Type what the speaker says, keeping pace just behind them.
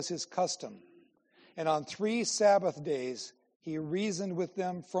his custom. And on 3 Sabbath days he reasoned with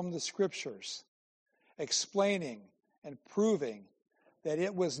them from the Scriptures, explaining and proving that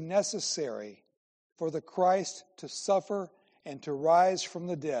it was necessary for the Christ to suffer and to rise from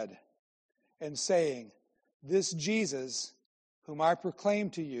the dead, and saying, "This Jesus, whom I proclaim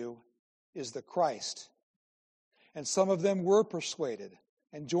to you, is the Christ." And some of them were persuaded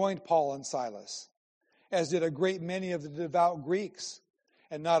and joined Paul and Silas, as did a great many of the devout Greeks,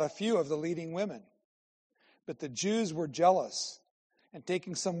 and not a few of the leading women. But the Jews were jealous, and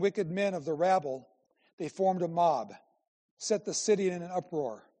taking some wicked men of the rabble, they formed a mob, set the city in an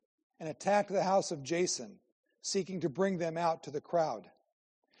uproar, and attacked the house of Jason, seeking to bring them out to the crowd.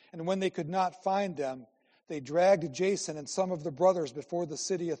 And when they could not find them, they dragged Jason and some of the brothers before the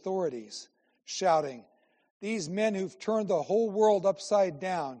city authorities, shouting, "These men who've turned the whole world upside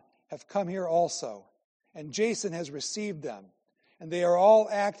down have come here also, and Jason has received them, and they are all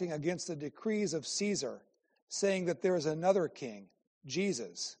acting against the decrees of Caesar, saying that there is another king,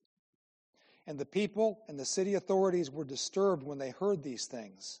 Jesus." And the people and the city authorities were disturbed when they heard these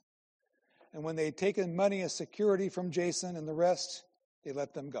things. And when they had taken money as security from Jason and the rest, they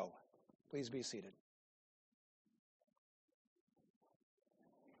let them go. Please be seated.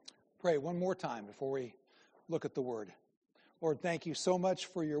 Pray one more time before we look at the Word. Lord, thank you so much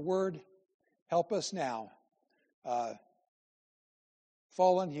for your Word. Help us now,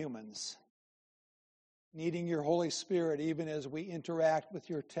 fallen humans, needing your Holy Spirit even as we interact with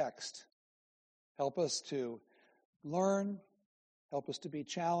your text. Help us to learn. Help us to be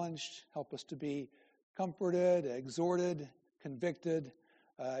challenged. Help us to be comforted, exhorted, convicted.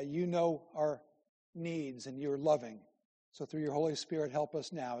 You know our needs and you're loving. So through your Holy Spirit, help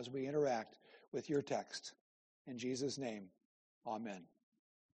us now as we interact with your text. In Jesus' name, amen.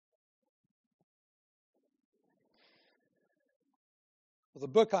 Well, the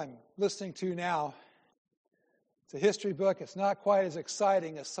book I'm listening to now, it's a history book. It's not quite as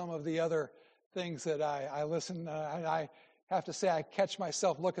exciting as some of the other things that I listen. I have to say I catch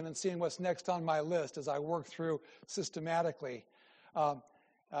myself looking and seeing what's next on my list as I work through systematically.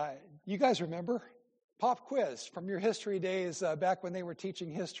 You guys remember? Pop quiz from your history days back when they were teaching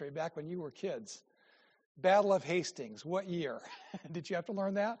history, back when you were kids. Battle of Hastings, what year? Did you have to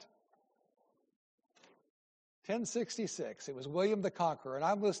learn that? 1066. It was William the Conqueror, and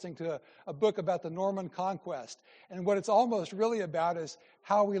I'm listening to a book about the Norman Conquest. And what it's almost really about is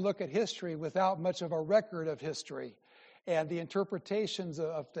how we look at history without much of a record of history and the interpretations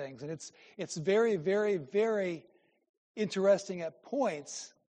of things. And it's very, very, very interesting at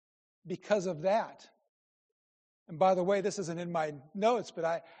points because of that. And by the way, this isn't in my notes,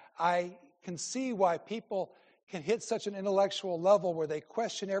 but I can see why people can hit such an intellectual level where they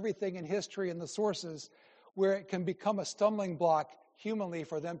question everything in history and the sources, where it can become a stumbling block humanly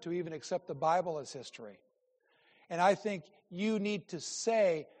for them to even accept the Bible as history. And I think you need to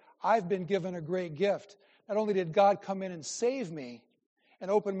say, I've been given a great gift. Not only did God come in and save me and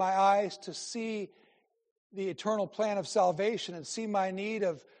open my eyes to see the eternal plan of salvation and see my need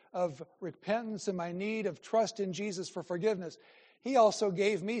of repentance and my need of trust in Jesus for forgiveness, he also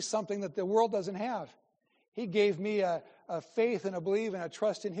gave me something that the world doesn't have. He gave me a faith and a belief and a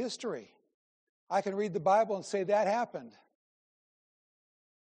trust in history. I can read the Bible and say that happened.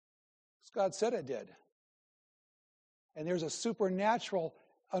 Because God said it did. And there's a supernatural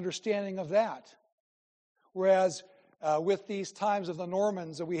understanding of that. Whereas with these times of the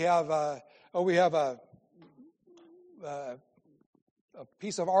Normans, we have a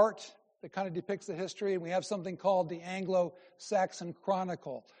piece of art that kind of depicts the history, and we have something called the Anglo-Saxon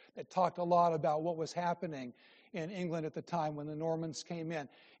Chronicle that talked a lot about what was happening in England at the time when the Normans came in.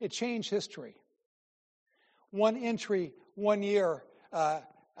 It changed history. One entry, one year,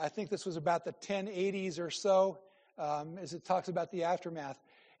 I think this was about the 1080s or so, as it talks about the aftermath.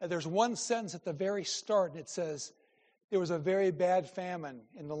 There's one sentence at the very start, and it says, there was a very bad famine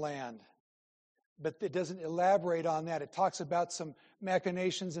in the land. But it doesn't elaborate on that. It talks about some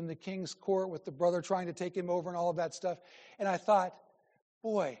machinations in the king's court with the brother trying to take him over and all of that stuff. And I thought,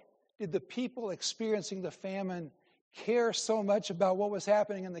 boy, did the people experiencing the famine care so much about what was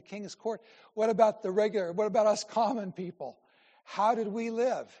happening in the king's court? What about us common people? How did we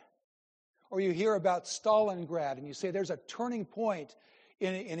live? Or you hear about Stalingrad and you say there's a turning point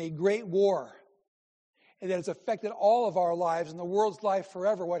in a great war. And that has affected all of our lives and the world's life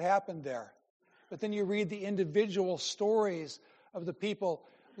forever, what happened there. But then you read the individual stories of the people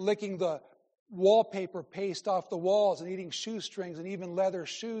licking the wallpaper paste off the walls and eating shoestrings and even leather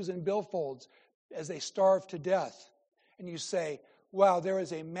shoes and billfolds as they starved to death. And you say, wow, there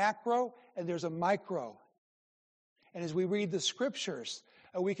is a macro and there's a micro. And as we read the scriptures,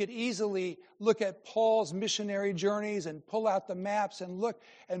 We could easily look at Paul's missionary journeys and pull out the maps and look.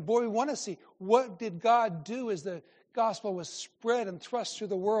 And boy, we want to see, what did God do as the gospel was spread and thrust through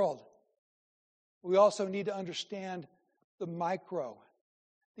the world? We also need to understand the micro,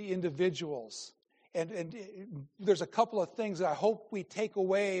 the individuals. And there's a couple of things that I hope we take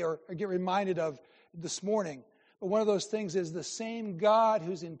away or get reminded of this morning. But one of those things is the same God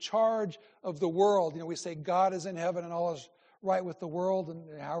who's in charge of the world. We say God is in heaven and all is right with the world,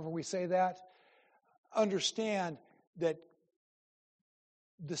 and however we say that. Understand that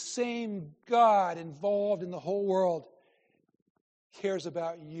the same God involved in the whole world cares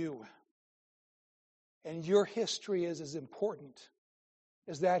about you. And your history is as important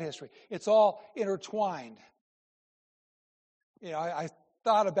as that history. It's all intertwined. I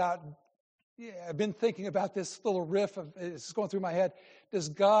thought about, I've been thinking about this little riff of it's going through my head. Does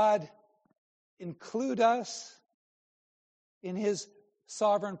God include us in His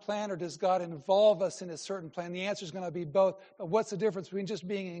sovereign plan, or does God involve us in a certain plan? The answer is going to be both. But what's the difference between just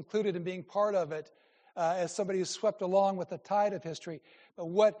being included and being part of it as somebody who's swept along with the tide of history? But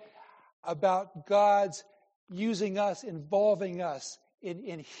what about God's using us, involving us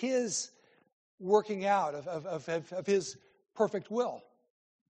in His working out of His perfect will?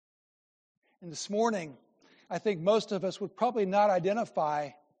 And this morning, I think most of us would probably not identify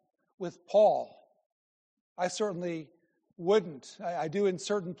with Paul. I certainly wouldn't. I do in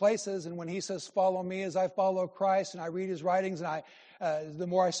certain places, and when he says, "Follow me as I follow Christ," and I read his writings, and the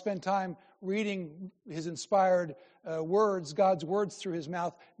more I spend time reading his inspired words, God's words through his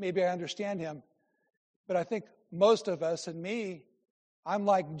mouth, maybe I understand him. But I think most of us, and me, I'm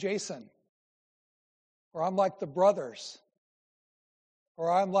like Jason, or I'm like the brothers,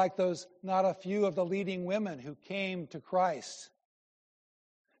 or I'm like those not a few of the leading women who came to Christ.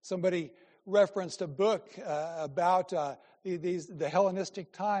 Somebody referenced a book about the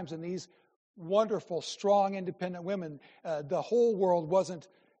Hellenistic times and these wonderful, strong, independent women. The whole world wasn't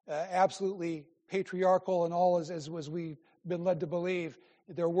absolutely patriarchal and all as we've been led to believe.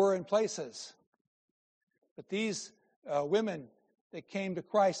 There were in places. But these women that came to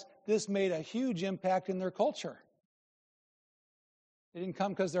Christ, this made a huge impact in their culture. They didn't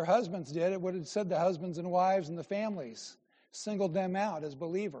come because their husbands did. It would have said the husbands and wives and the families singled them out as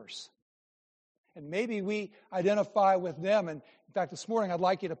believers. And maybe we identify with them. And in fact, this morning, I'd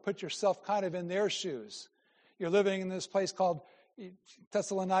like you to put yourself kind of in their shoes. You're living in this place called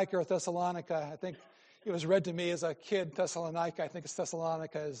Thessalonica or Thessalonica. I think it was read to me as a kid, Thessalonica. I think it's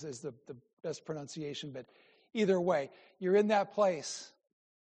Thessalonica is the best pronunciation. But either way, you're in that place.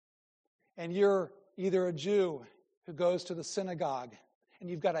 And you're either a Jew who goes to the synagogue, and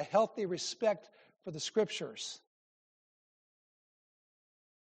you've got a healthy respect for the Scriptures,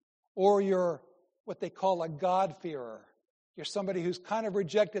 or you're what they call a God-fearer. You're somebody who's kind of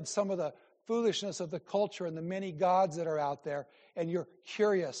rejected some of the foolishness of the culture and the many gods that are out there, and you're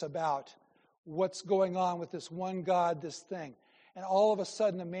curious about what's going on with this one God, this thing. And all of a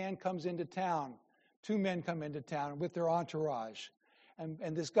sudden, a man comes into town. Two men come into town with their entourage.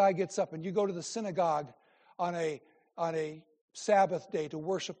 And this guy gets up, and you go to the synagogue on a Sabbath day to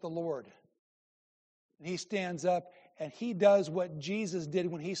worship the Lord. And he stands up, and he does what Jesus did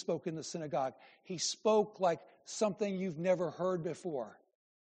when he spoke in the synagogue. He spoke like something you've never heard before.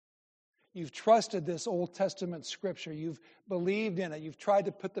 You've trusted this Old Testament Scripture. You've believed in it. You've tried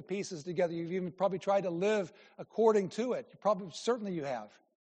to put the pieces together. You've even probably tried to live according to it. Certainly you have.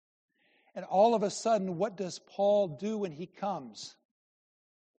 And all of a sudden, what does Paul do when he comes?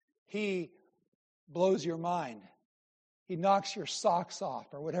 He blows your mind. He knocks your socks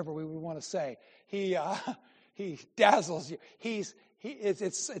off, or whatever we would want to say. He dazzles you.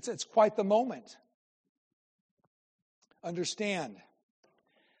 It's quite the moment. Understand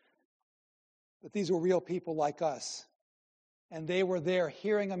that these were real people like us, and they were there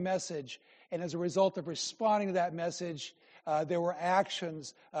hearing a message, and as a result of responding to that message, there were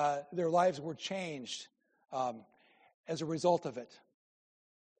actions. Their lives were changed as a result of it.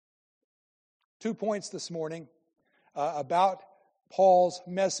 2 points this morning about Paul's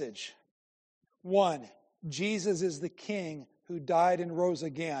message. 1, Jesus is the King who died and rose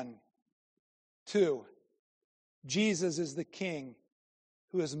again. 2, Jesus is the King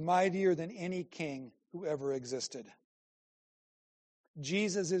who is mightier than any king who ever existed.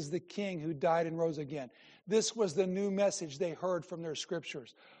 Jesus is the King who died and rose again. This was the new message they heard from their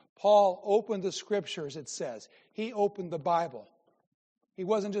Scriptures. Paul opened the Scriptures, it says. He opened the Bible. He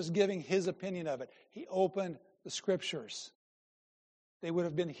wasn't just giving his opinion of it. He opened the Scriptures. They would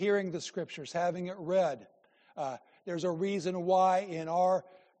have been hearing the Scriptures, having it read. There's a reason why in our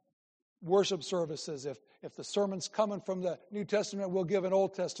worship services. If the sermon's coming from the New Testament, we'll give an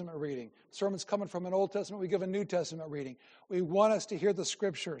Old Testament reading. The sermon's coming from an Old Testament, we give a New Testament reading. We want us to hear the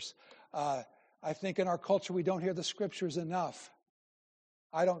Scriptures. I think in our culture we don't hear the Scriptures enough.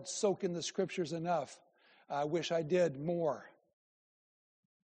 I don't soak in the Scriptures enough. I wish I did more.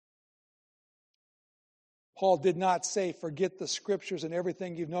 Paul did not say, forget the Scriptures and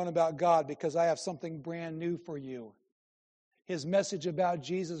everything you've known about God because I have something brand new for you. His message about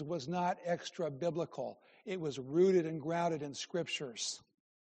Jesus was not extra biblical. It was rooted and grounded in Scriptures.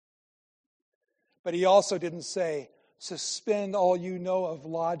 But he also didn't say, suspend all you know of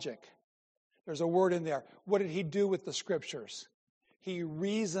logic. There's a word in there. What did he do with the Scriptures? He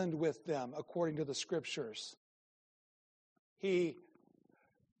reasoned with them according to the Scriptures. He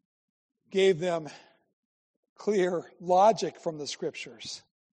gave them clear logic from the Scriptures.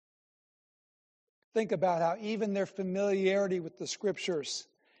 Think about how even their familiarity with the Scriptures,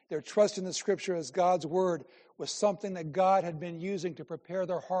 their trust in the Scripture as God's Word, was something that God had been using to prepare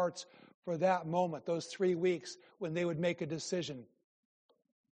their hearts for that moment, those 3 weeks when they would make a decision.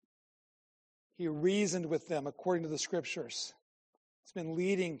 He reasoned with them according to the Scriptures. It's been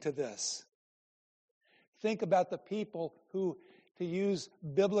leading to this. Think about the people who, to use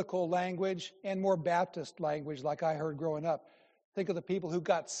biblical language and more Baptist language like I heard growing up, think of the people who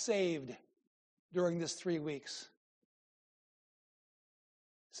got saved during this 3 weeks.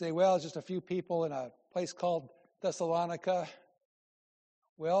 Say, well, it's just a few people in a place called Thessalonica.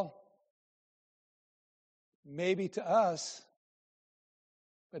 Well, maybe to us,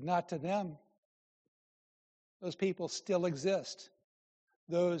 but not to them. Those people still exist.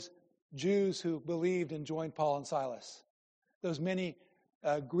 Those Jews who believed and joined Paul and Silas. Those many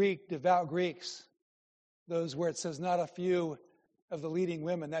devout Greeks. Those where it says not a few of the leading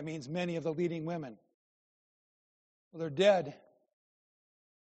women. That means many of the leading women. Well, they're dead,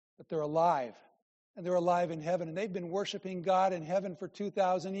 but they're alive. And they're alive in heaven. And they've been worshiping God in heaven for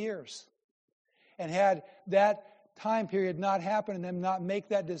 2,000 years. And had that time period not happen and them not make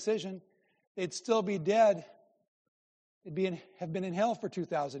that decision, they'd still be dead. They'd have been in hell for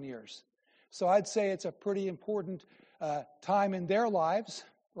 2,000 years. So I'd say it's a pretty important time in their lives,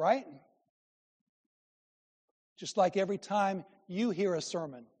 right? Just like every time you hear a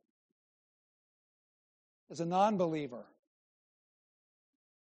sermon as a non-believer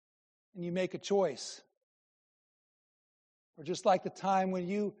and you make a choice. Or just like the time when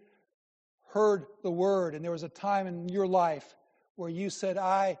you heard the word and there was a time in your life where you said,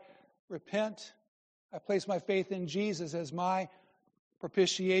 I repent, I place my faith in Jesus as my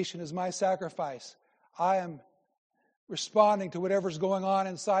propitiation, as my sacrifice. I am responding to whatever's going on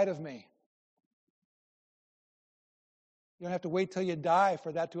inside of me. You don't have to wait till you die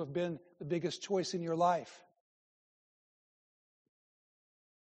for that to have been the biggest choice in your life.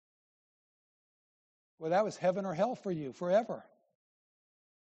 Well, that was heaven or hell for you forever.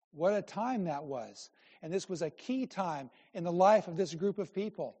 What a time that was. And this was a key time in the life of this group of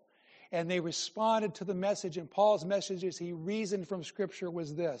people. And they responded to the message. And Paul's message, as he reasoned from Scripture,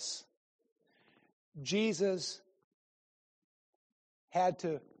 was this. Jesus had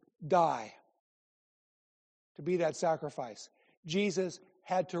to die to be that sacrifice. Jesus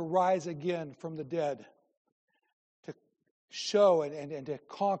had to rise again from the dead to show and to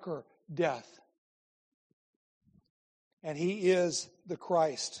conquer death. And he is the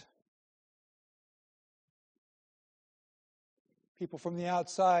Christ. People from the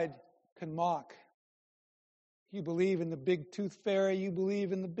outside can mock. You believe in the big tooth fairy, you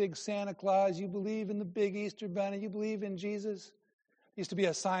believe in the big Santa Claus, you believe in the big Easter bunny, you believe in Jesus. There used to be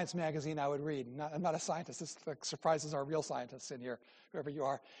a science magazine I would read. I'm not a scientist. This surprises our real scientists in here, whoever you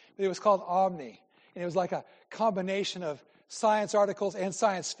are. But it was called Omni. And it was like a combination of science articles and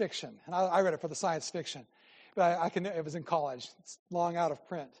science fiction. And I read it for the science fiction. But it was in college. It's long out of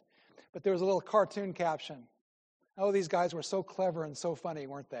print. But there was a little cartoon caption. Oh, these guys were so clever and so funny,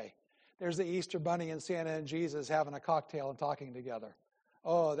 weren't they? There's the Easter Bunny and Santa and Jesus having a cocktail and talking together.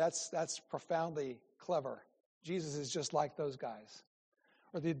 Oh, that's profoundly clever. Jesus is just like those guys.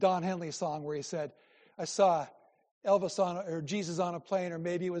 Or the Don Henley song where he said, I saw Jesus on a plane, or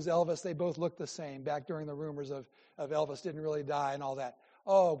maybe it was Elvis. They both looked the same back during the rumors of Elvis didn't really die and all that.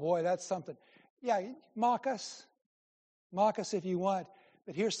 Oh, boy, that's something. Yeah, mock us. Mock us if you want.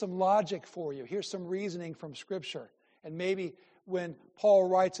 But here's some logic for you. Here's some reasoning from Scripture. And maybe when Paul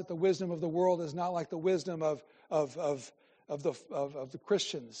writes that the wisdom of the world is not like the wisdom of the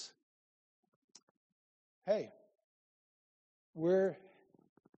Christians. Hey, where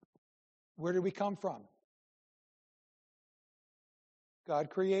did we come from?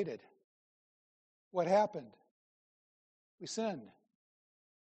 God created. What happened? We sinned.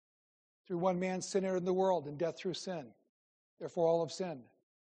 Through one man sin entered the world, and death through sin. Therefore all have sinned.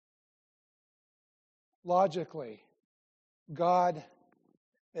 Logically, God,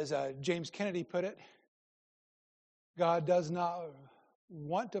 as James Kennedy put it, God does not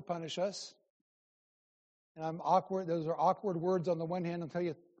want to punish us. And I'm awkward. Those are awkward words on the one hand until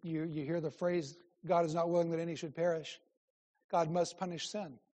you hear the phrase, God is not willing that any should perish. God must punish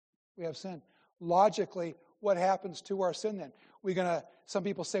sin. We have sin. Logically, what happens to our sin then? Some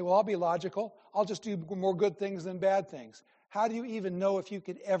people say, well, I'll be logical. I'll just do more good things than bad things. How do you even know if you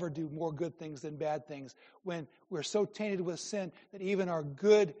could ever do more good things than bad things when we're so tainted with sin that even our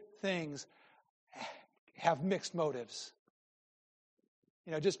good things have mixed motives?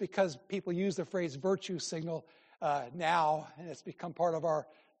 Just because people use the phrase virtue signal now, and it's become part of our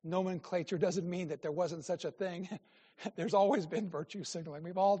nomenclature, doesn't mean that there wasn't such a thing. There's always been virtue signaling.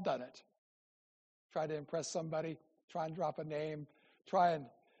 We've all done it. Try to impress somebody, try and drop a name, try and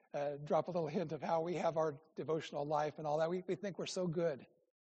drop a little hint of how we have our devotional life and all that. We think we're so good.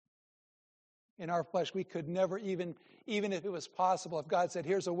 In our flesh, we could never even if it was possible, if God said,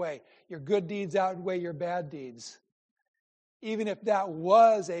 here's a way, your good deeds outweigh your bad deeds. Even if that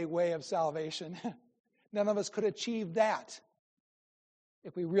was a way of salvation, none of us could achieve that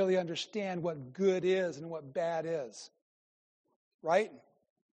if we really understand what good is and what bad is. Right?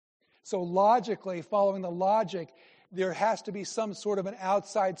 So logically, following the logic, there has to be some sort of an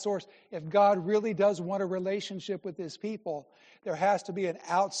outside source. If God really does want a relationship with his people, there has to be an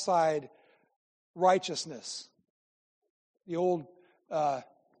outside righteousness. The old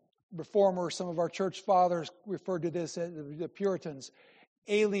reformers, some of our church fathers referred to this as the Puritans,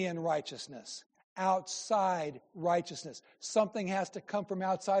 alien righteousness, outside righteousness. Something has to come from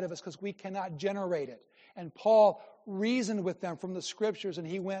outside of us because we cannot generate it. And Paul reasoned with them from the Scriptures, and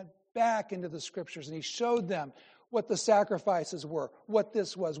he went back into the Scriptures, and he showed them what the sacrifices were, what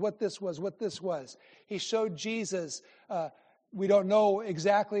this was, what this was, what this was. He showed Jesus, we don't know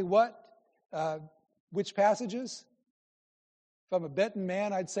exactly which passages. If I'm a betting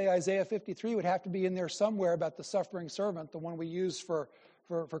man, I'd say Isaiah 53 would have to be in there somewhere about the suffering servant, the one we use for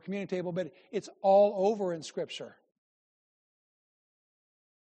communion table, but it's all over in Scripture.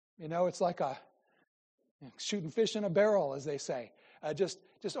 It's like shooting fish in a barrel, as they say. Just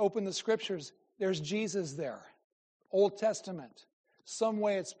open the Scriptures. There's Jesus there. Old Testament. Some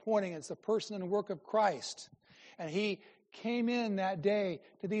way it's pointing. It's the person and work of Christ. And he came in that day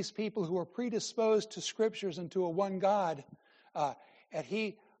to these people who were predisposed to Scriptures and to a one God. And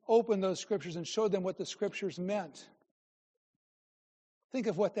he opened those Scriptures and showed them what the Scriptures meant. Think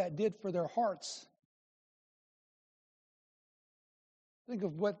of what that did for their hearts. Think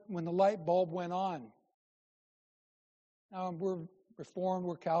of when the light bulb went on. Now, we're Reformed,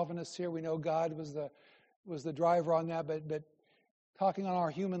 we're Calvinists here. We know God was the driver on that, but talking on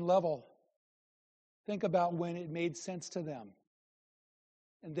our human level, think about when it made sense to them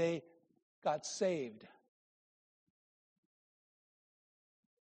and they got saved.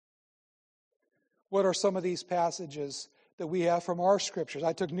 What are some of these passages that we have from our Scriptures?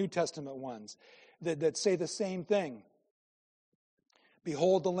 I took New Testament ones that say the same thing.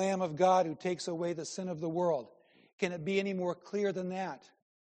 Behold the Lamb of God who takes away the sin of the world. Can it be any more clear than that?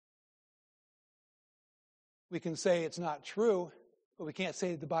 We can say it's not true, but we can't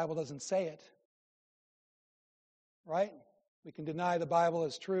say the Bible doesn't say it. Right? We can deny the Bible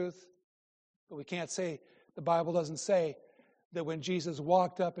as truth, but we can't say the Bible doesn't say that when Jesus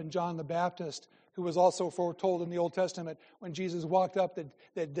walked up and John the Baptist, who was also foretold in the Old Testament, when Jesus walked up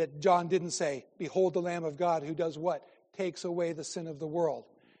that John didn't say, behold the Lamb of God who does what? Takes away the sin of the world.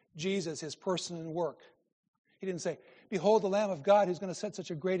 Jesus, his person and work. He didn't say, behold the Lamb of God who's going to set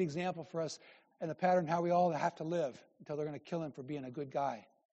such a great example for us and the pattern how we all have to live until they're going to kill him for being a good guy.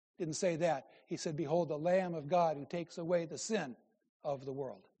 Didn't say that. He said, behold the Lamb of God who takes away the sin of the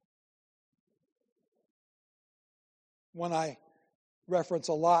world. One I reference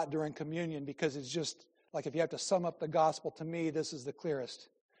a lot during communion because it's just like if you have to sum up the gospel, to me, this is the clearest.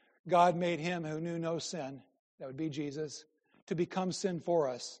 God made him who knew no sin, that would be Jesus, to become sin for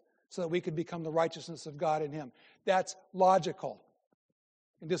us so that we could become the righteousness of God in him. That's logical.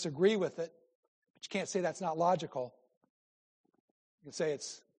 You can disagree with it, but you can't say that's not logical. You can say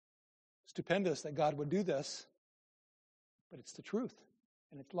it's stupendous that God would do this, but it's the truth,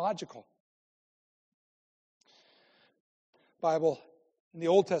 and it's logical. Bible in the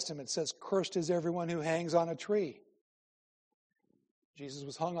Old Testament says, cursed is everyone who hangs on a tree. Jesus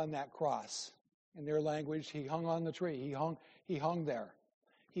was hung on that cross. In their language, he hung on the tree. He hung there.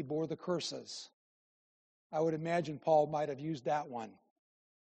 He bore the curses. I would imagine Paul might have used that one.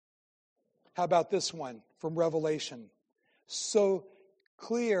 How about this one from Revelation? So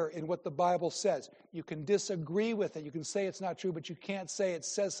clear in what the Bible says. You can disagree with it. You can say it's not true, but you can't say it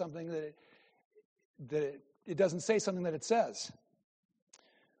says something that it doesn't say something that it says.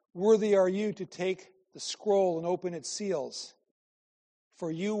 Worthy are you to take the scroll and open its seals.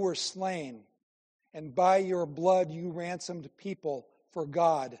 For you were slain, and by your blood you ransomed people for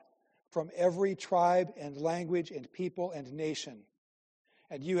God from every tribe and language and people and nation.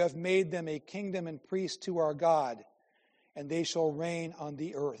 And you have made them a kingdom and priests to our God, and they shall reign on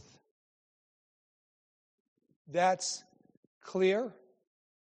the earth. That's clear,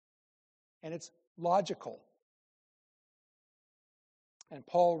 and it's logical. And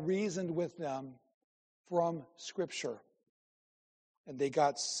Paul reasoned with them from Scripture, and they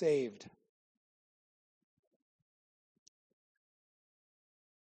got saved.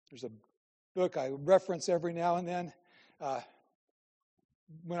 There's a book I reference every now and then.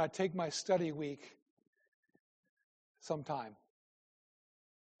 When I take my study week sometime,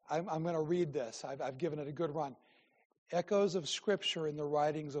 I'm going to read this. I've given it a good run. Echoes of Scripture in the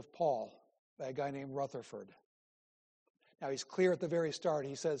Writings of Paul by a guy named Rutherford. Now, he's clear at the very start.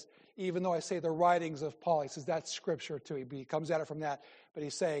 He says, even though I say the writings of Paul, he says that's Scripture too. He comes at it from that. But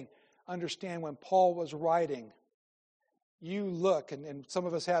he's saying, understand when Paul was writing, you look, and some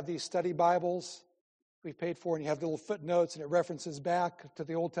of us have these study Bibles we've paid for, and you have little footnotes, and it references back to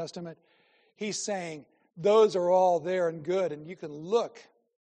the Old Testament. He's saying, those are all there and good, and you can look.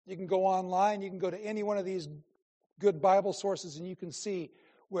 You can go online, you can go to any one of these good Bible sources, and you can see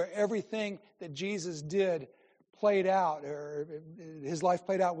where everything that Jesus did played out, or his life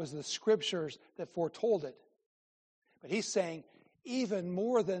played out, was the Scriptures that foretold it. But he's saying, even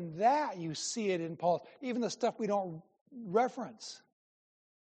more than that, you see it in Paul. Even the stuff we don't reference.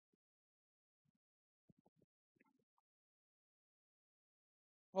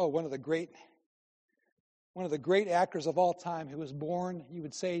 Oh, one of the great actors of all time who was born, you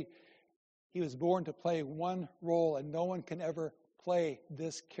would say, he was born to play one role, and no one can ever play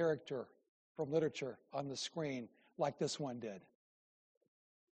this character from literature on the screen like this one did.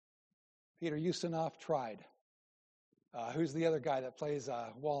 Peter Ustinov tried. Who's the other guy that plays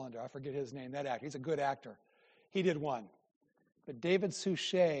Wallander? I forget his name, that actor. He's a good actor. He did one. But David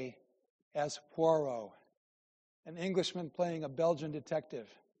Suchet as Poirot, an Englishman playing a Belgian detective,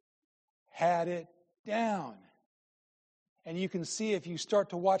 had it down. And you can see if you start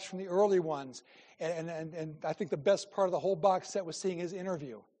to watch from the early ones, and I think the best part of the whole box set was seeing his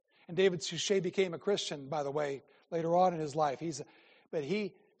interview. And David Suchet became a Christian, by the way, later on in his life. But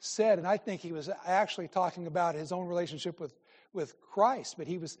he said, and I think he was actually talking about his own relationship with Christ, but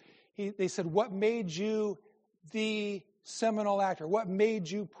they said, what made you the seminal actor? What made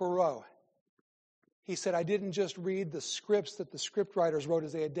you Poirot? He said, I didn't just read the scripts that the scriptwriters wrote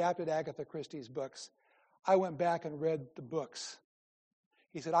as they adapted Agatha Christie's books. I went back and read the books.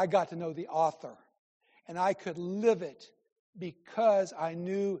 He said, I got to know the author, and I could live it because I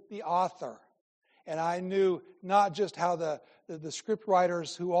knew the author. And I knew not just how the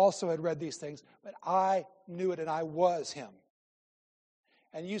scriptwriters who also had read these things, but I knew it, and I was him.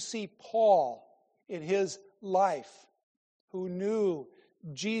 And you see Paul in his life, who knew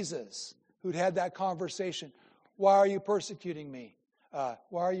Jesus, who'd had that conversation. Why are you persecuting me?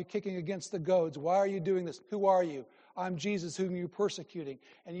 Why are you kicking against the goads? Why are you doing this? Who are you? I'm Jesus, whom you're persecuting.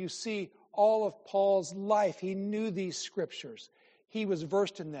 And you see all of Paul's life. He knew these scriptures. He was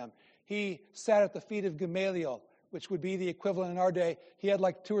versed in them. He sat at the feet of Gamaliel, which would be the equivalent in our day. He had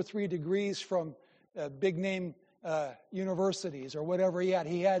like 2 or 3 degrees from big name universities or whatever he had.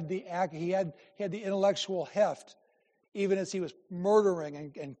 He had the intellectual heft, even as he was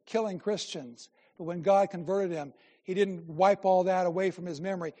murdering and killing Christians. But when God converted him, he didn't wipe all that away from his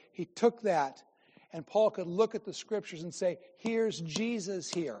memory. He took that, and Paul could look at the scriptures and say, here's Jesus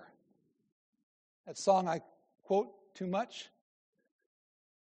here. That song I quote too much,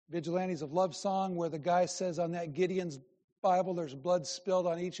 Vigilantes of Love song, where the guy says on that Gideon's Bible there's blood spilled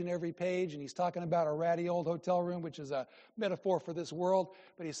on each and every page, and he's talking about a ratty old hotel room, which is a metaphor for this world.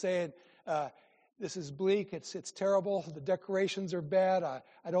 But he's saying, this is bleak, it's terrible, the decorations are bad,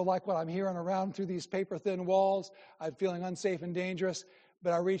 I don't like what I'm hearing around through these paper-thin walls, I'm feeling unsafe and dangerous,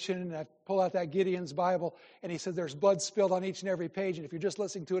 but I reach in and I pull out that Gideon's Bible, and he says there's blood spilled on each and every page, and if you're just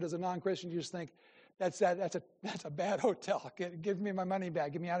listening to it as a non-Christian, you just think, that's a bad hotel, give me my money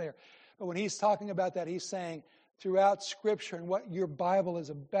back, get me out of here. But when he's talking about that, he's saying throughout Scripture, and what your Bible is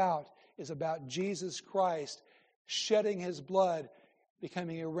about Jesus Christ shedding his blood,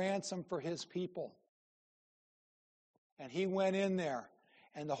 becoming a ransom for his people. And he went in there,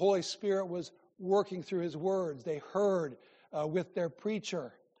 and the Holy Spirit was working through his words. They heard with their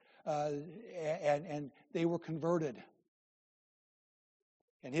preacher, and they were converted.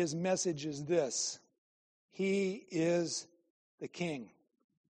 And his message is this: He is the King.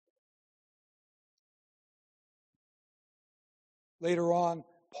 Later on,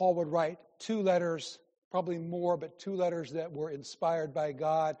 Paul would write 2 letters, probably more, but 2 letters that were inspired by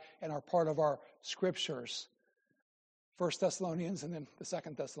God and are part of our scriptures. 1 Thessalonians and then the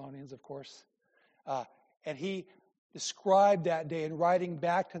 2 Thessalonians, of course. And he described that day in writing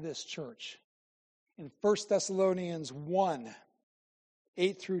back to this church. In 1 Thessalonians 1,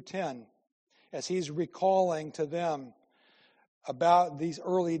 8 through 10, as he's recalling to them about these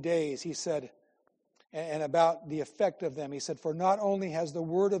early days, he said, and about the effect of them, he said, "For not only has the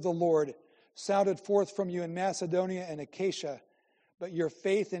word of the Lord sounded forth from you in Macedonia and Achaia, but your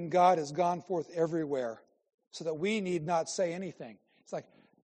faith in God has gone forth everywhere, so that we need not say anything." It's like,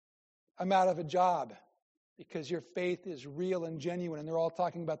 I'm out of a job because your faith is real and genuine, and they're all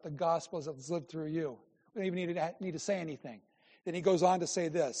talking about the gospel as it's lived through you. We don't even need to say anything. Then he goes on to say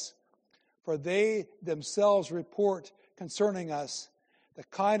this: "For they themselves report concerning us the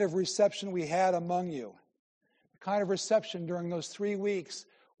kind of reception we had among you." The kind of reception during those 3 weeks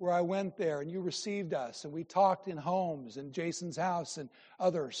where I went there and you received us and we talked in homes and Jason's house and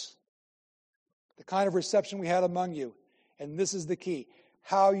others. The kind of reception we had among you. And this is the key: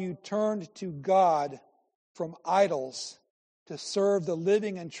 how you turned to God from idols to serve the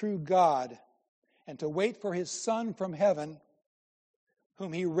living and true God and to wait for his Son from heaven,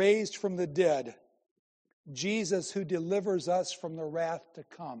 whom he raised from the dead, Jesus, who delivers us from the wrath to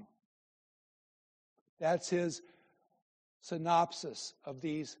come. That's his synopsis of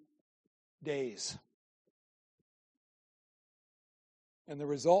these days. And the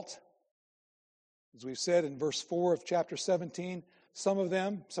result, as we've said in verse 4 of chapter 17, some of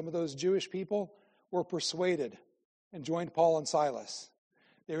those Jewish people, were persuaded and joined Paul and Silas.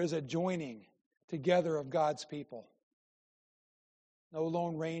 There is a joining together of God's people. No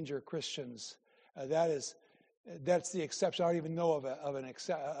Lone Ranger Christians. That's the exception. I don't even know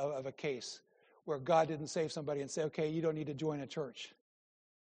of a case where God didn't save somebody and say, "Okay, you don't need to join a church."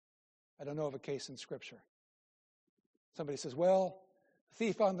 I don't know of a case in Scripture. Somebody says, "Well, the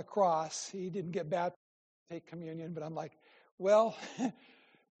thief on the cross, he didn't get baptized, take communion," but I'm like, well,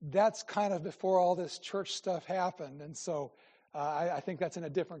 that's kind of before all this church stuff happened, and so I think that's in a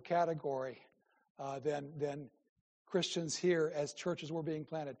different category than Christians here as churches were being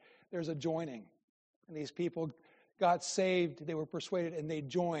planted. There's a joining. And these people got saved, they were persuaded, and they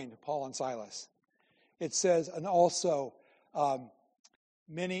joined Paul and Silas. It says, and also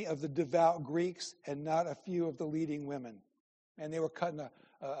many of the devout Greeks and not a few of the leading women. And they were cutting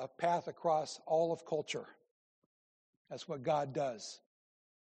a path across all of culture. That's what God does.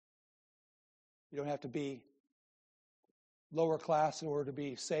 You don't have to be lower class in order to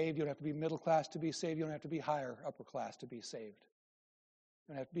be saved. You don't have to be middle class to be saved. You don't have to be higher, upper class to be saved. You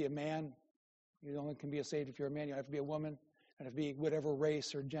don't have to be a man. You only can be saved if you're a man. You don't have to be a woman. You don't have to be whatever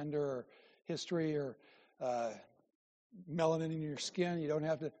race or gender or history or melanin in your skin. You don't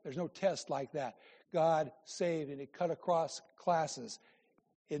have to. There's no test like that. God saved, and it cut across classes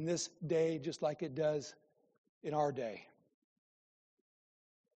in this day just like it does in our day.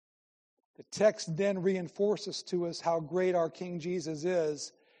 The text then reinforces to us how great our King Jesus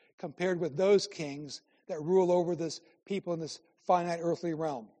is compared with those kings that rule over this people in this finite earthly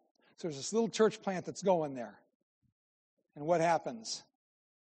realm. So there's this little church plant that's going there. And what happens?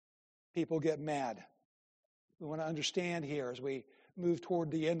 People get mad. We want to understand here as we move toward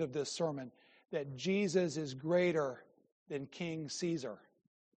the end of this sermon that Jesus is greater than King Caesar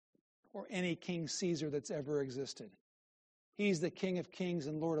or any King Caesar that's ever existed. He's the King of Kings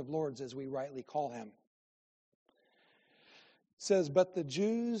and Lord of Lords, as we rightly call him. It says, "But the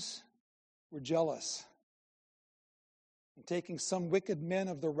Jews were jealous. And taking some wicked men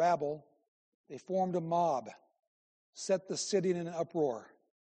of the rabble, they formed a mob, set the city in an uproar,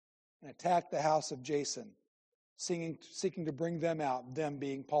 and attacked the house of Jason, seeking to bring them out, them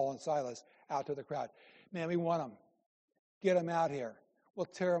being Paul and Silas, out to the crowd." Man, we want them. Get them out here. We'll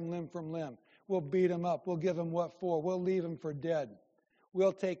tear them limb from limb. We'll beat them up. We'll give them what for. We'll leave them for dead.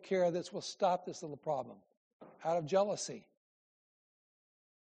 We'll take care of this. We'll stop this little problem out of jealousy.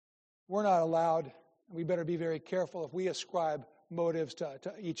 We're not allowed. We better be very careful if we ascribe motives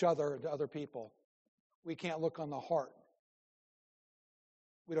to each other, to other people. We can't look on the heart.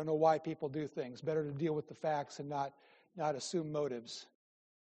 We don't know why people do things. Better to deal with the facts and not assume motives.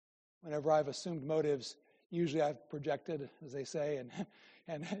 Whenever I've assumed motives, usually I've projected, as they say,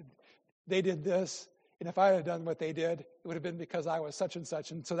 and they did this, and if I had done what they did, it would have been because I was such, and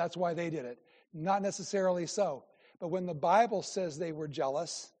so that's why they did it. Not necessarily so. But when the Bible says they were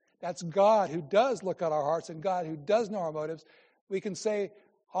jealous, that's God who does look at our hearts and God who does know our motives. We can say,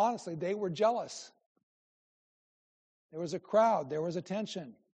 honestly, they were jealous. There was a crowd. There was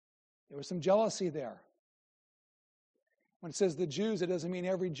attention. There was some jealousy there. When it says the Jews, it doesn't mean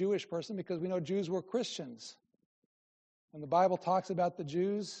every Jewish person, because we know Jews were Christians. When the Bible talks about the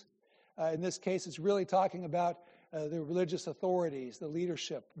Jews, in this case, it's really talking about the religious authorities, the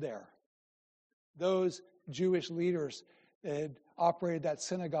leadership there. Those Jewish leaders that had operated that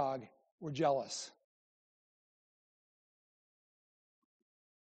synagogue were jealous.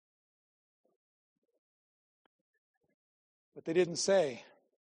 But they didn't say,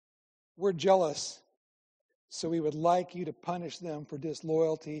 "We're jealous, so we would like you to punish them for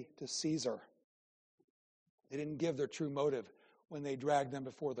disloyalty to Caesar." They didn't give their true motive when they dragged them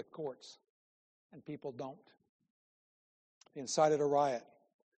before the courts. And people don't. They incited a riot.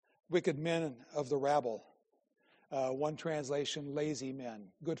 Wicked men of the rabble. One translation, lazy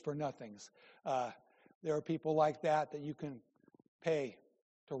men, good for nothings. There are people like that you can pay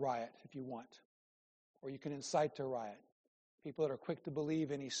to riot if you want. Or you can incite to riot. People that are quick to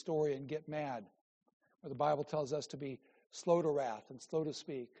believe any story and get mad. Where the Bible tells us to be slow to wrath and slow to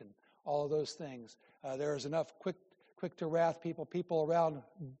speak and all of those things. There is enough quick to wrath people around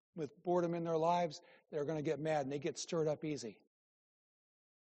with boredom in their lives, they're going to get mad and they get stirred up easy.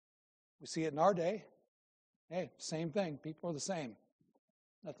 We see it in our day. Hey, same thing. People are the same.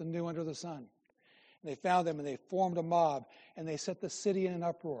 Nothing new under the sun. And they found them and they formed a mob and they set the city in an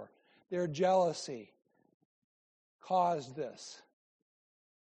uproar. Their jealousy caused this.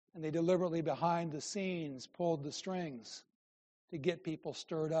 And they deliberately, behind the scenes, pulled the strings to get people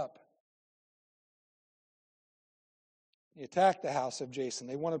stirred up. They attacked the house of Jason.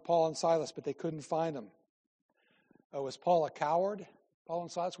 They wanted Paul and Silas, but they couldn't find them. Was Paul a coward? Paul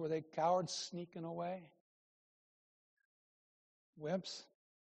and Silas, were they cowards sneaking away? Wimps?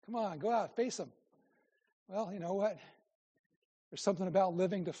 Come on, go out, face them. Well, you know what? There's something about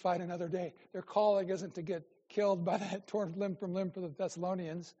living to fight another day. Their calling isn't to get killed by that torn limb from limb for the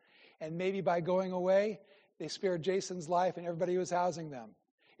Thessalonians. And maybe by going away, they spared Jason's life and everybody who was housing them.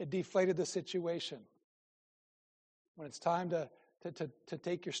 It deflated the situation. When it's time to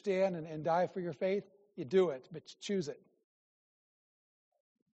take your stand and die for your faith, you do it, but you choose it.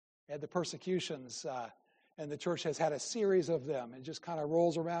 You had the persecutions, and the church has had a series of them. It just kind of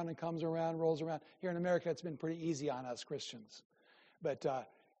rolls around and comes around, rolls around. Here in America, it's been pretty easy on us Christians. But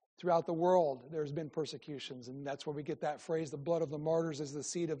throughout the world, there's been persecutions, and that's where we get that phrase, the blood of the martyrs is the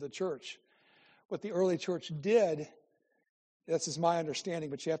seed of the church. What the early church did, this is my understanding,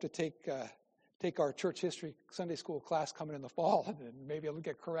 but you have to take our church history Sunday school class coming in the fall, and maybe it'll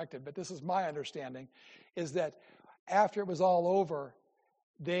get corrected, but this is my understanding, is that after it was all over,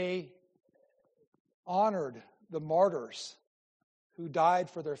 they honored the martyrs who died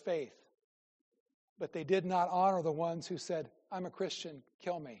for their faith, but they did not honor the ones who said, "I'm a Christian,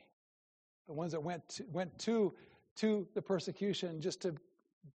 kill me." The ones that went to the persecution just to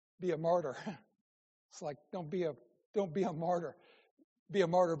be a martyr. It's like, don't be a martyr. Be a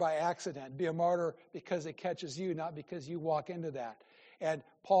martyr by accident. Be a martyr because it catches you, not because you walk into that. And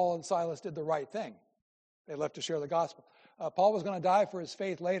Paul and Silas did the right thing. They left to share the gospel. Paul was going to die for his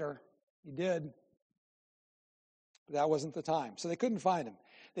faith later. He did. But that wasn't the time. So they couldn't find him.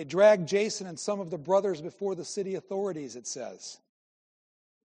 They dragged Jason and some of the brothers before the city authorities, it says.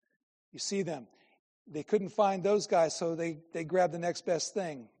 You see them. They couldn't find those guys, so they grabbed the next best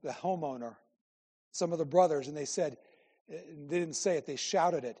thing, the homeowner, some of the brothers, and they said, they didn't say it, they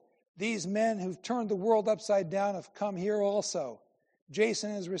shouted it. "These men who've turned the world upside down have come here also.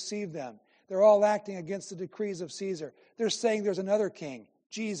 Jason has received them. They're all acting against the decrees of Caesar. They're saying there's another king,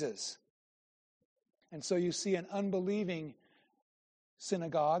 Jesus." And so you see an unbelieving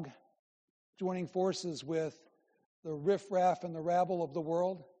synagogue joining forces with the riffraff and the rabble of the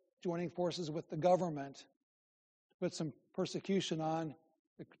world, joining forces with the government to put some persecution on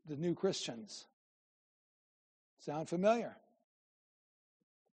the new Christians. Sound familiar?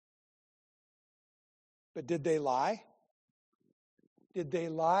 But did they lie? Did they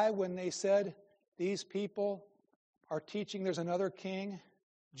lie when they said these people are teaching there's another king,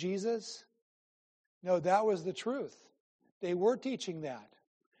 Jesus? No, that was the truth. They were teaching that.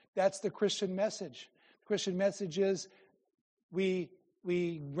 That's the Christian message. The Christian message is we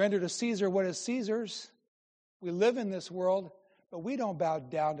render to Caesar what is Caesar's. We live in this world, but we don't bow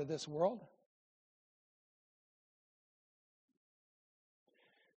down to this world.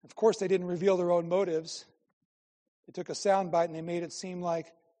 Of course, they didn't reveal their own motives. They took a soundbite and they made it seem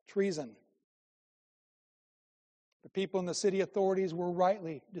like treason. The people in the city authorities were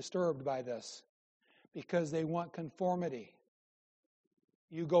rightly disturbed by this because they want conformity.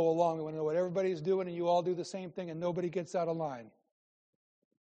 You go along, you want to know what everybody's doing, and you all do the same thing, and nobody gets out of line.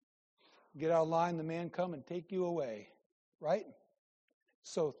 Get out of line, the man come and take you away. Right?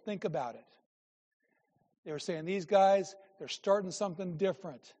 So think about it. They were saying, these guys, they're starting something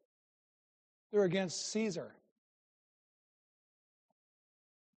different. They're against Caesar.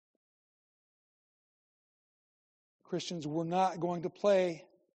 Christians were not going to play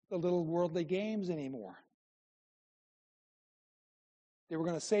the little worldly games anymore. They were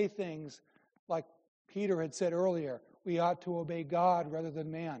going to say things like Peter had said earlier, we ought to obey God rather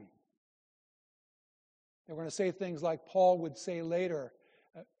than man. They were going to say things like Paul would say later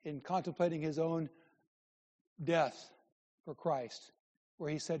in contemplating his own death for Christ, where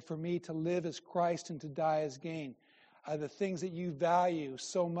he said, for me to live is Christ and to die is gain. The things that you value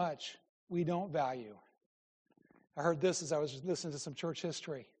so much, we don't value. I heard this as I was listening to some church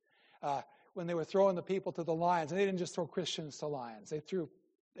history. When they were throwing the people to the lions, and they didn't just throw Christians to lions. They threw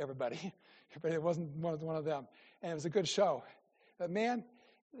everybody. But it wasn't one of them. And it was a good show. But man,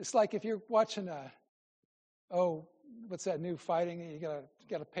 it's like if you're watching what's that new fighting? You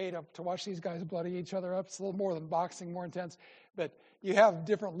gotta pay to watch these guys bloody each other up. It's a little more than boxing, more intense. But you have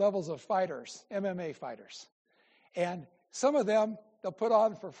different levels of fighters, MMA fighters. And some of them they'll put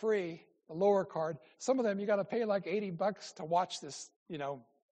on for free, the lower card. Some of them you gotta pay like $80 to watch this,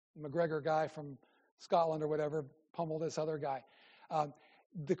 McGregor guy from Scotland or whatever pummel this other guy.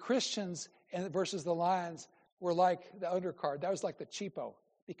 The Christians versus the Lions were like the undercard. That was like the cheapo,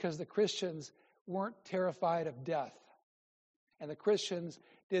 because the Christians weren't terrified of death. And the Christians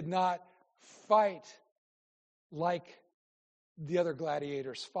did not fight like the other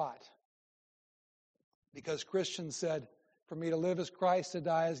gladiators fought. Because Christians said, for me to live is Christ, to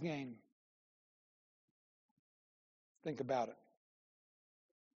die is gain. Think about it.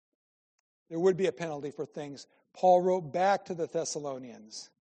 There would be a penalty for things. Paul wrote back to the Thessalonians,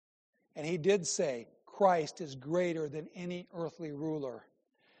 and he did say, Christ is greater than any earthly ruler.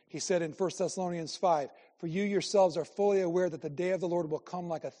 He said in 1 Thessalonians 5, for you yourselves are fully aware that the day of the Lord will come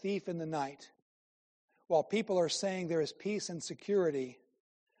like a thief in the night. While people are saying there is peace and security,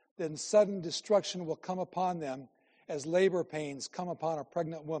 then sudden destruction will come upon them as labor pains come upon a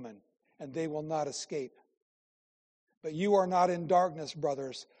pregnant woman, and they will not escape. But you are not in darkness,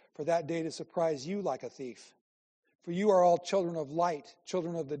 brothers, for that day to surprise you like a thief. For you are all children of light,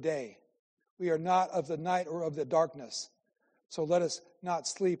 children of the day. We are not of the night or of the darkness. So let us not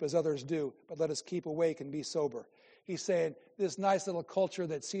sleep as others do, but let us keep awake and be sober. He's saying this nice little culture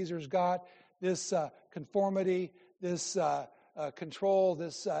that Caesar's got, this conformity, this control,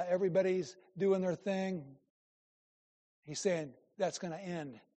 this everybody's doing their thing. He's saying that's going to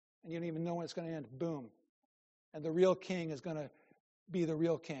end, and you don't even know when it's going to end. Boom. And the real king is going to be the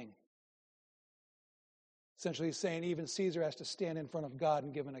real king. Essentially, he's saying even Caesar has to stand in front of God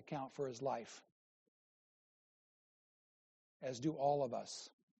and give an account for his life, as do all of us.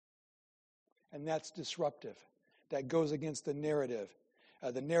 And that's disruptive. That goes against the narrative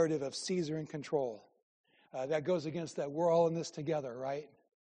of Caesar in control. That goes against that we're all in this together, right?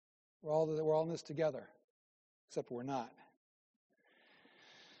 We're all in this together, except we're not.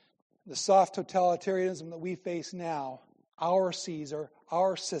 The soft totalitarianism that we face now, our Caesar,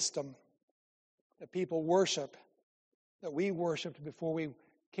 our system, that people worship, that we worshipped before we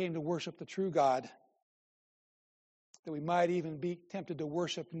came to worship the true God, that we might even be tempted to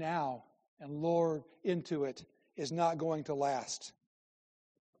worship now and lure into it, is not going to last.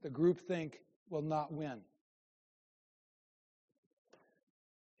 The groupthink will not win.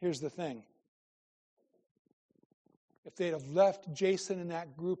 Here's the thing. If they'd have left Jason and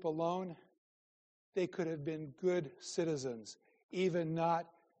that group alone, they could have been good citizens, even not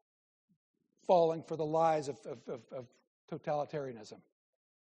falling for the lies of totalitarianism.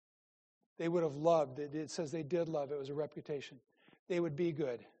 They would have loved, it says they did love, it was a reputation. They would be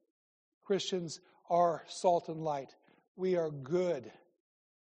good. Christians are salt and light. We are good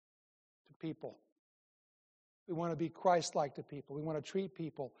to people. We want to be Christ-like to people. We want to treat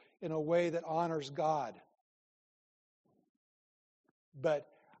people in a way that honors God. But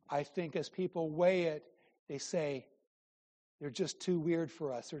I think as people weigh it, they say, they're just too weird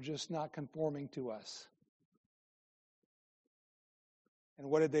for us. They're just not conforming to us. And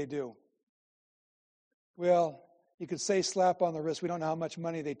what did they do? Well, you could say slap on the wrist. We don't know how much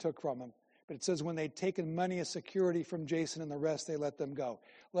money they took from him. But it says when they'd taken money as security from Jason and the rest, they let them go.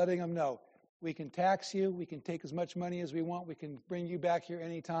 Letting them know, we can tax you. We can take as much money as we want. We can bring you back here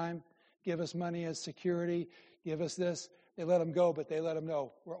anytime. Give us money as security. Give us this. They let them go, but they let them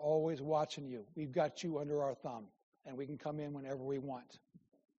know, we're always watching you. We've got you under our thumb, and we can come in whenever we want.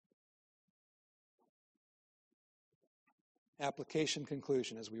 Application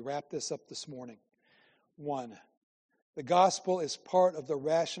conclusion as we wrap this up this morning. 1, The gospel is part of the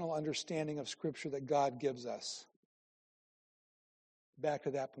rational understanding of Scripture that God gives us. Back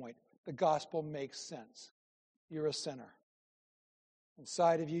to that point. The gospel makes sense. You're a sinner.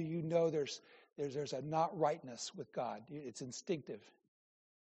 Inside of you, you know there's a not rightness with God. It's instinctive.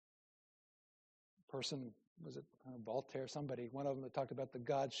 Person, was it Voltaire, somebody, one of them that talked about the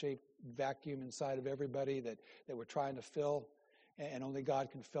God-shaped vacuum inside of everybody that we're trying to fill, and only God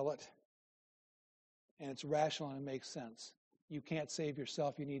can fill it. And it's rational and it makes sense. You can't save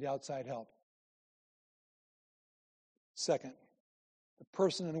yourself. You need outside help. Second, the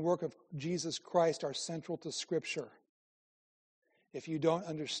person and work of Jesus Christ are central to Scripture. If you don't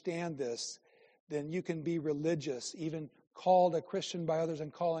understand this, then you can be religious, even called a Christian by others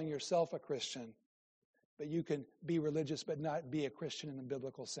and calling yourself a Christian. But you can be religious but not be a Christian in the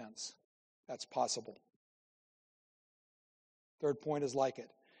biblical sense. That's possible. Third point is like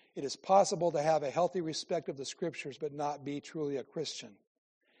it. It is possible to have a healthy respect of the Scriptures but not be truly a Christian.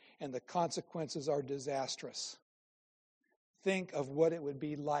 And the consequences are disastrous. Think of what it would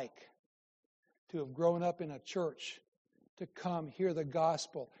be like to have grown up in a church, to come hear the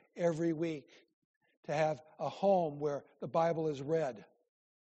gospel every week, to have a home where the Bible is read,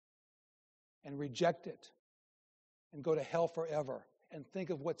 and reject it and go to hell forever. And think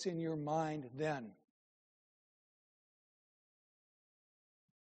of what's in your mind then.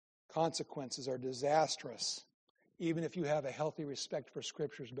 Consequences are disastrous, even if you have a healthy respect for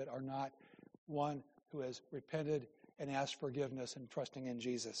Scriptures but are not one who has repented and asked forgiveness and trusting in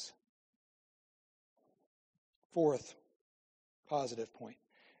Jesus. Fourth positive point,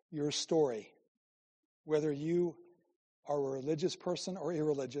 your story, whether you are a religious person or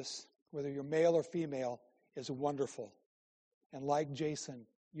irreligious, whether you're male or female, is wonderful. And like Jason,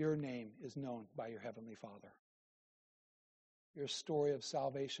 your name is known by your Heavenly Father. Your story of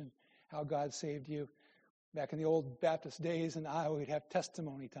salvation, how God saved you. Back in the old Baptist days in Iowa, we'd have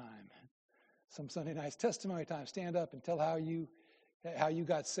testimony time. Some Sunday nights, testimony time. Stand up and tell how you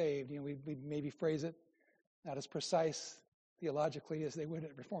got saved. We'd maybe phrase it not as precise theologically as they would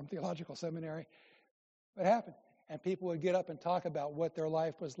at Reformed Theological Seminary. What happened? And people would get up and talk about what their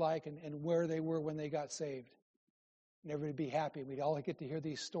life was like and where they were when they got saved. And everybody would be happy. We'd all get to hear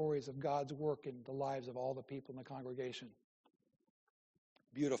these stories of God's work in the lives of all the people in the congregation.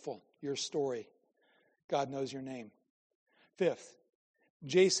 Beautiful. Your story. God knows your name. Fifth,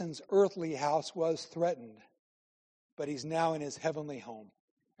 Jason's earthly house was threatened, but he's now in his heavenly home,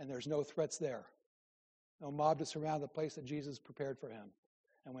 and there's no threats there. No mob to surround the place that Jesus prepared for him.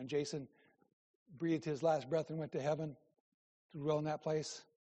 And when Jason breathed his last breath and went to heaven to dwell in that place,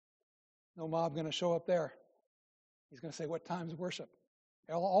 no mob going to show up there. He's going to say, what time's worship?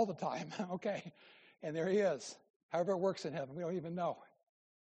 All the time. Okay. And there he is. However it works in heaven, we don't even know.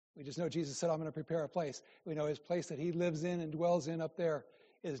 We just know Jesus said, I'm going to prepare a place. We know his place that he lives in and dwells in up there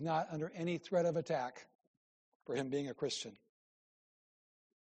is not under any threat of attack for him being a Christian.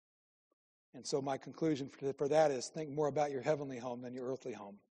 And so my conclusion for that is think more about your heavenly home than your earthly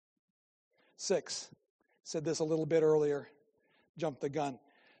home. 6, said this a little bit earlier, jumped the gun.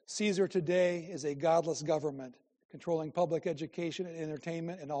 Caesar today is a godless government controlling public education and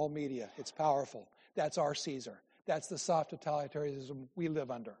entertainment and all media. It's powerful. That's our Caesar. That's the soft totalitarianism we live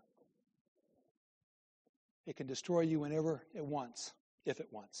under. It can destroy you whenever it wants, if it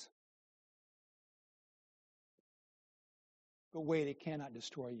wants. But wait, it cannot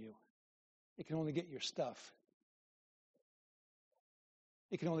destroy you. It can only get your stuff.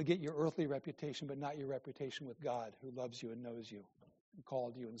 It can only get your earthly reputation, but not your reputation with God, who loves you and knows you, and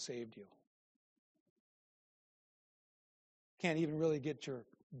called you and saved you. Can't even really get your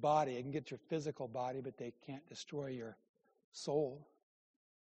body. It can get your physical body, but they can't destroy your soul.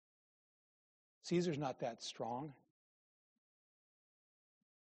 Caesar's not that strong.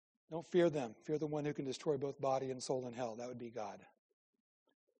 Don't fear them. Fear the one who can destroy both body and soul in hell. That would be God.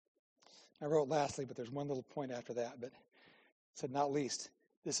 I wrote lastly, but there's one little point after that, but it said not least.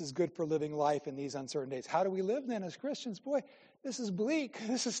 This is good for living life in these uncertain days. How do we live then as Christians? Boy, this is bleak.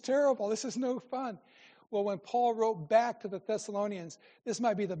 This is terrible. This is no fun. Well, when Paul wrote back to the Thessalonians, this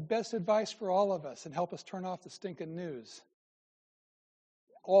might be the best advice for all of us and help us turn off the stinking news.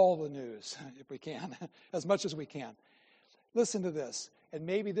 All the news, if we can, as much as we can. Listen to this, and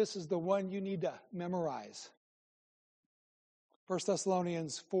maybe this is the one you need to memorize. 1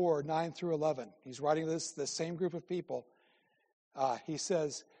 Thessalonians 4, 9 through 11. He's writing this same group of people. He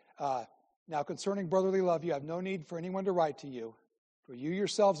says, now concerning brotherly love, you have no need for anyone to write to you, for you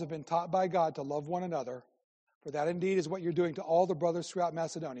yourselves have been taught by God to love one another, for that indeed is what you're doing to all the brothers throughout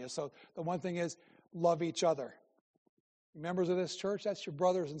Macedonia. So the one thing is, love each other. Members of this church, that's your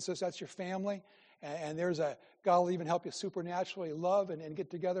brothers and sisters, that's your family, And God will even help you supernaturally love and get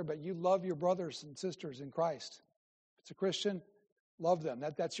together, but you love your brothers and sisters in Christ. If it's a Christian, love them.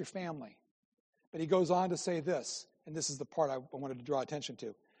 That's your family. But he goes on to say this, and this is the part I wanted to draw attention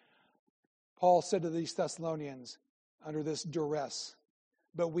to. Paul said to these Thessalonians under this duress,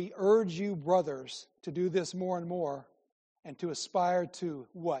 "But we urge you, brothers, to do this more and more, and to aspire to"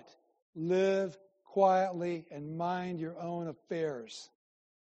 what? "Live quietly and mind your own affairs,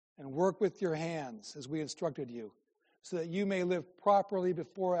 and work with your hands as we instructed you, so that you may live properly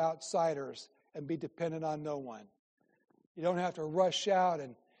before outsiders and be dependent on no one." You don't have to rush out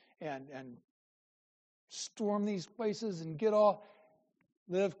and storm these places and get all.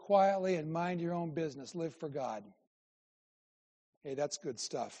 Live quietly and mind your own business. Live for God. Hey, that's good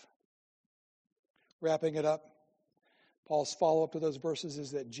stuff. Wrapping it up, Paul's follow-up to those verses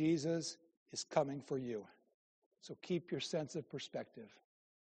is that Jesus is coming for you. So keep your sense of perspective.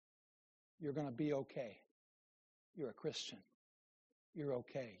 You're going to be okay. You're a Christian. You're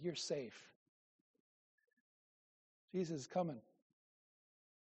okay. You're safe. Jesus is coming.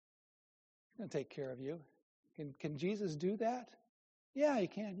 He's going to take care of you. Can Jesus do that? Yeah, he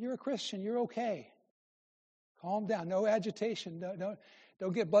can. You're a Christian. You're okay. Calm down. No agitation.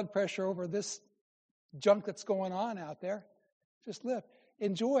 Don't get blood pressure over this junk that's going on out there. Just live.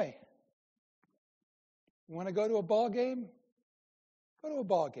 Enjoy. You want to go to a ball game? Go to a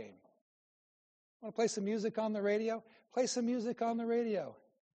ball game. Want to play some music on the radio? Play some music on the radio.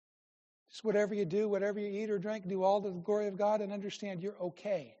 Just whatever you do, whatever you eat or drink, do all to the glory of God and understand you're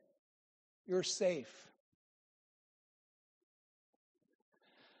okay. You're safe.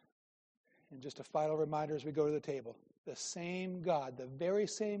 And just a final reminder as we go to the table. The same God, the very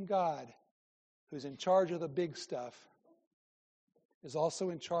same God who's in charge of the big stuff is also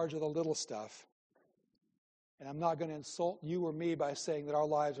in charge of the little stuff. And I'm not going to insult you or me by saying that our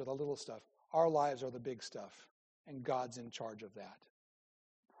lives are the little stuff. Our lives are the big stuff. And God's in charge of that.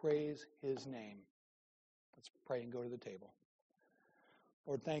 Praise his name. Let's pray and go to the table.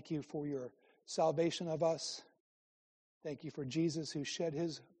 Lord, thank you for your salvation of us. Thank you for Jesus who shed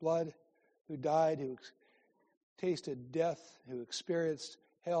his blood, who died, who tasted death, who experienced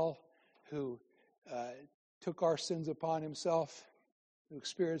hell, who took our sins upon himself, who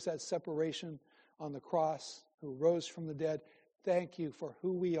experienced that separation on the cross, who rose from the dead. Thank you for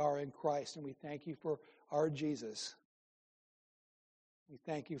who we are in Christ, and we thank you for our Jesus. We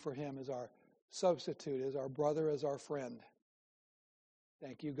thank you for him as our substitute, as our brother, as our friend.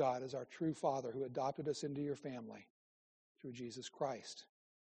 Thank you, God, as our true Father who adopted us into your family through Jesus Christ.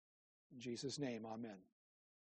 In Jesus' name, amen.